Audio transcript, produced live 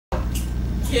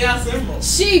Chaos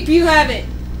Emeralds. Sheep, you have it.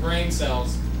 Brain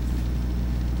cells.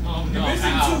 Oh no, You're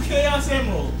missing ow. 2 Chaos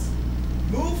Emeralds.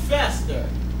 Move faster.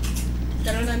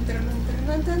 Can you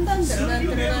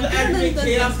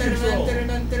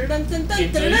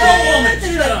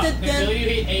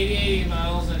hit 80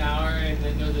 miles an hour and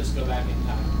then you'll just go back in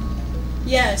time?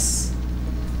 Yes.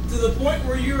 To the point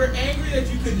where you were angry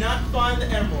that you could not find the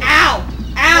emerald. Ow!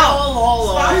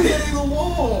 Ow! Stop hitting the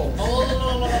wall!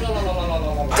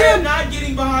 I am not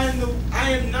getting behind the...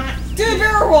 I am not... Do a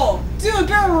barrel roll! Do a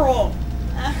barrel roll!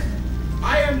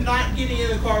 I am not getting in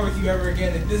the car with you ever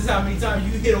again if this is how many times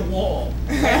you hit a wall.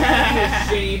 I'm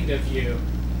ashamed of you.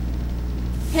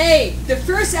 Hey, the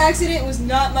first accident was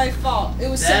not my fault. It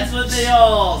was That's what they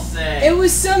all say. It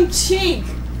was some chink.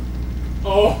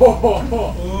 Oh.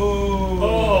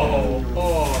 Oh.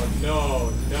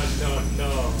 No.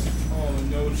 Oh,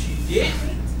 no, she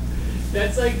didn't.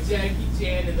 That's like Jackie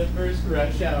Chan in the first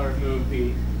Rush Hour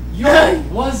movie. Yo,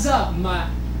 what's up, my...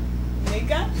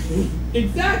 Nigga?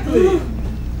 Exactly!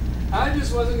 I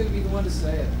just wasn't gonna be the one to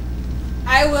say it.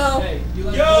 I will. Hey, you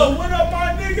like Yo, coke? what up,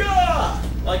 my nigga?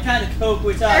 What kind of coke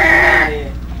we talking about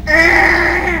here?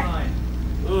 Fine.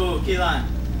 Ooh, key line.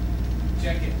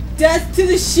 Check it. Death to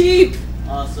the sheep.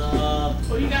 Awesome.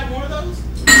 Oh, you got more of those?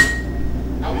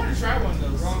 I want to try one of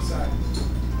those. Wrong side.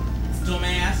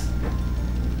 Dumbass.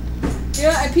 You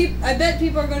know, I bet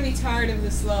people are going to be tired of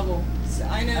this level. So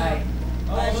I know. Hey.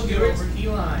 Oh, look You're at over it. key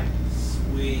line.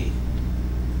 Sweet.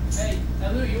 Hey,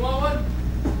 Elu, you want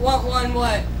one? Want one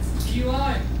what? Key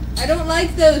line. I don't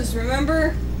like those,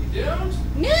 remember? You don't?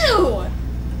 No!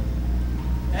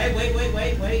 Hey,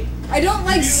 wait. I don't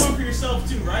like... You need one for yourself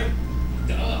too, right?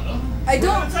 Duh. I don't...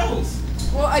 We're on toast.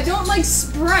 Well, I don't like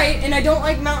Sprite, and I don't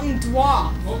like Mountain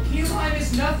Dwarf. Well, key lime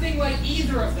is nothing like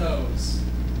either of those.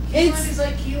 Key lime is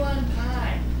like key lime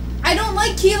pie. I don't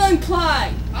like key lime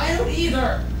pie. I don't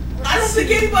either. I don't think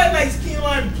anybody likes key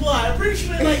lime pie. I'm pretty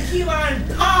sure they like key lime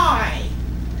pie.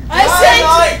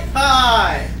 I like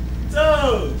pie.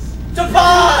 Toast. To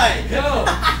pie. No.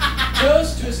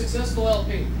 Toast to a successful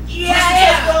LP.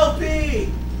 Yeah. LP.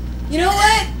 said... You know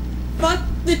what? Fuck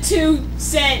the 2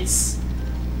 cents.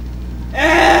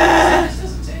 This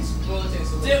doesn't taste... Well, it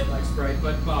tastes a little bit like Sprite,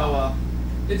 but... Oh well.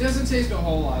 It doesn't taste a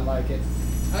whole lot like it.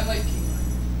 I like key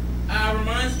lime.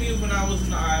 Reminds me of when I was in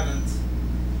the islands.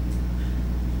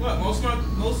 What? Most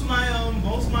of my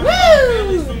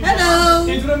family's from the Hello!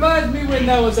 It reminds me when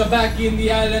I was back in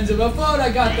the islands before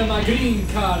I got my green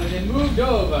card and moved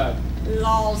over.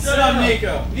 Lol. Shut up,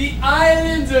 Nico. The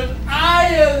islands of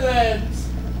Ireland!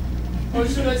 Or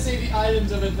should I say the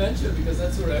islands of adventure, because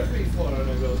that's where every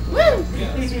foreigner goes. Woo!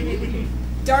 Yeah,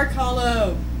 Dark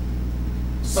Hollow.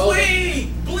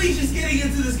 Sweet! Bleach is getting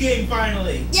into this game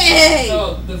finally. Yay!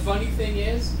 So, the funny thing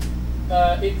is,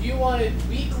 if you wanted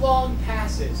week-long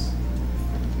passes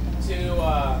to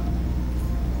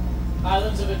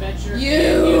Islands of Adventure and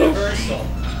Universal,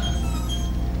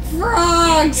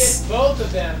 Frogs! you can get both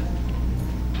of them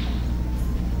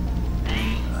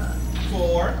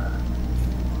For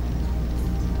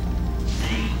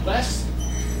less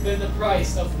than the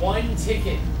price of one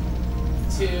ticket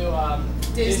to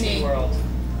Disney World.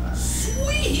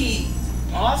 sweet!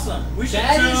 Awesome. We should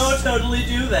That is- totally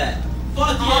do that.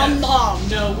 Fuck yeah!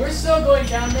 No, we're still going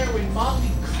down there when Motley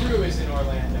Crue is in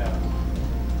Orlando.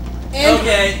 And,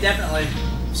 Okay, definitely.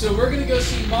 So we're gonna go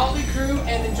see Motley Crue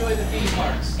and enjoy the theme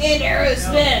parks. and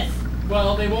Aerosmith.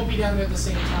 Well, they won't be down there at the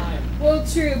same time. Well,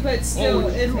 true, but still, Oh,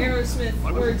 if Aerosmith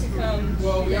were to come...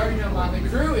 Well, we already know Motley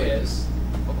Crue is. So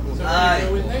we're gonna Aye.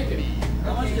 go with naked.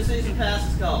 How much does season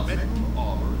passes cost?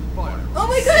 Oh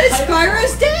my god, it's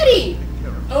Spyro's daddy!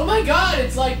 Oh my god,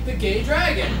 it's like the gay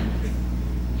dragon.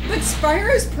 But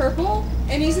Spyro's purple,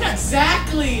 and he's not...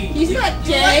 Exactly! He's not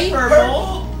gay.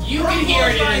 Purple? You can hear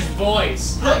it in his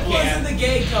voice. I Purple isn't can. the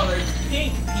gay color, it's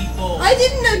pink, people. I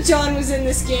didn't know John was in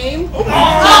this game. Oh my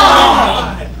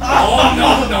god!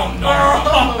 Oh no.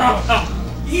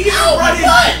 He's running!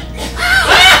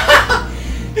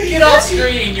 Get off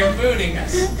screen, you're mooning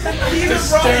us. He's running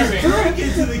Disturbing. drunk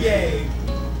into the game.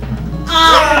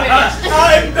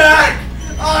 I'm back!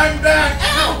 I'm back!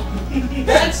 Ow!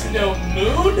 That's no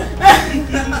moon.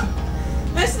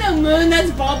 That's no moon,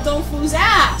 that's Bob Dolefu's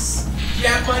ass.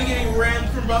 Jack Bunny getting rammed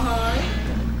from behind.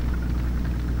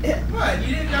 What? You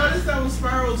didn't notice that was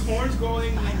Spyro's horns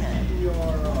going into your...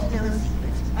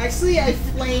 Actually, I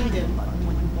flamed him.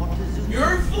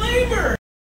 You're a flamer!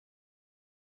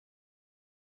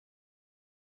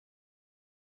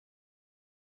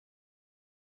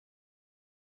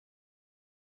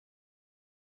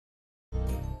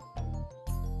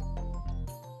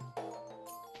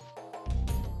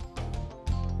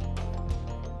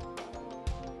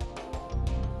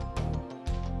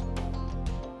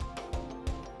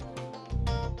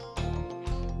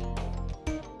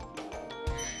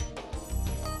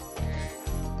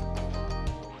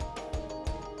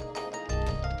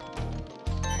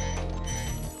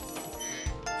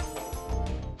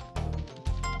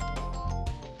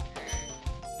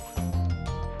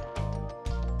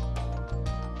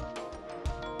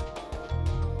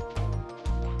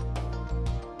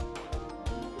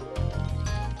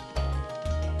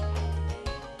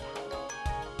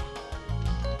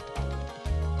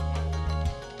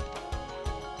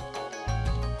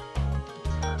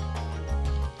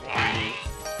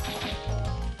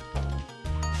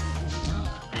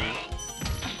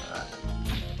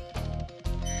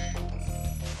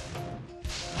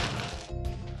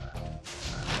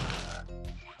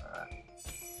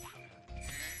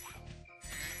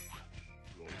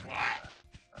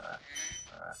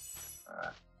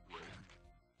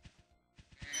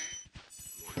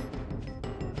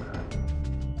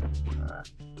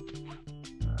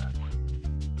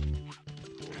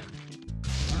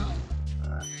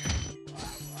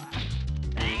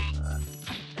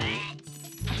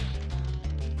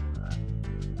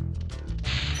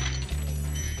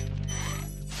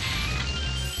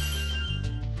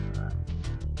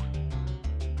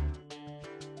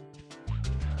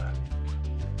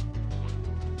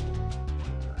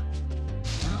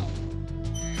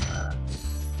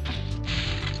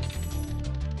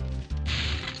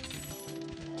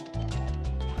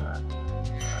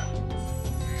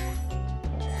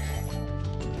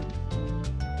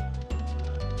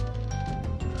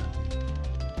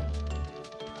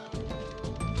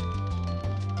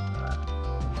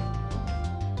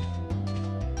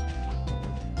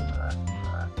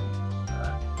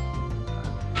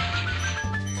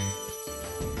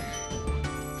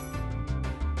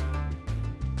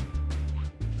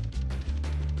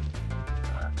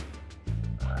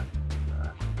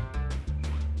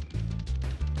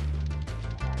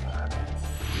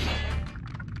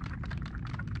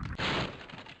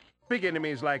 Big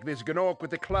enemies like this Gnorc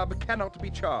with the club cannot be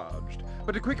charged,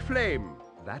 but a quick flame,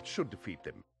 that should defeat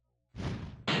them.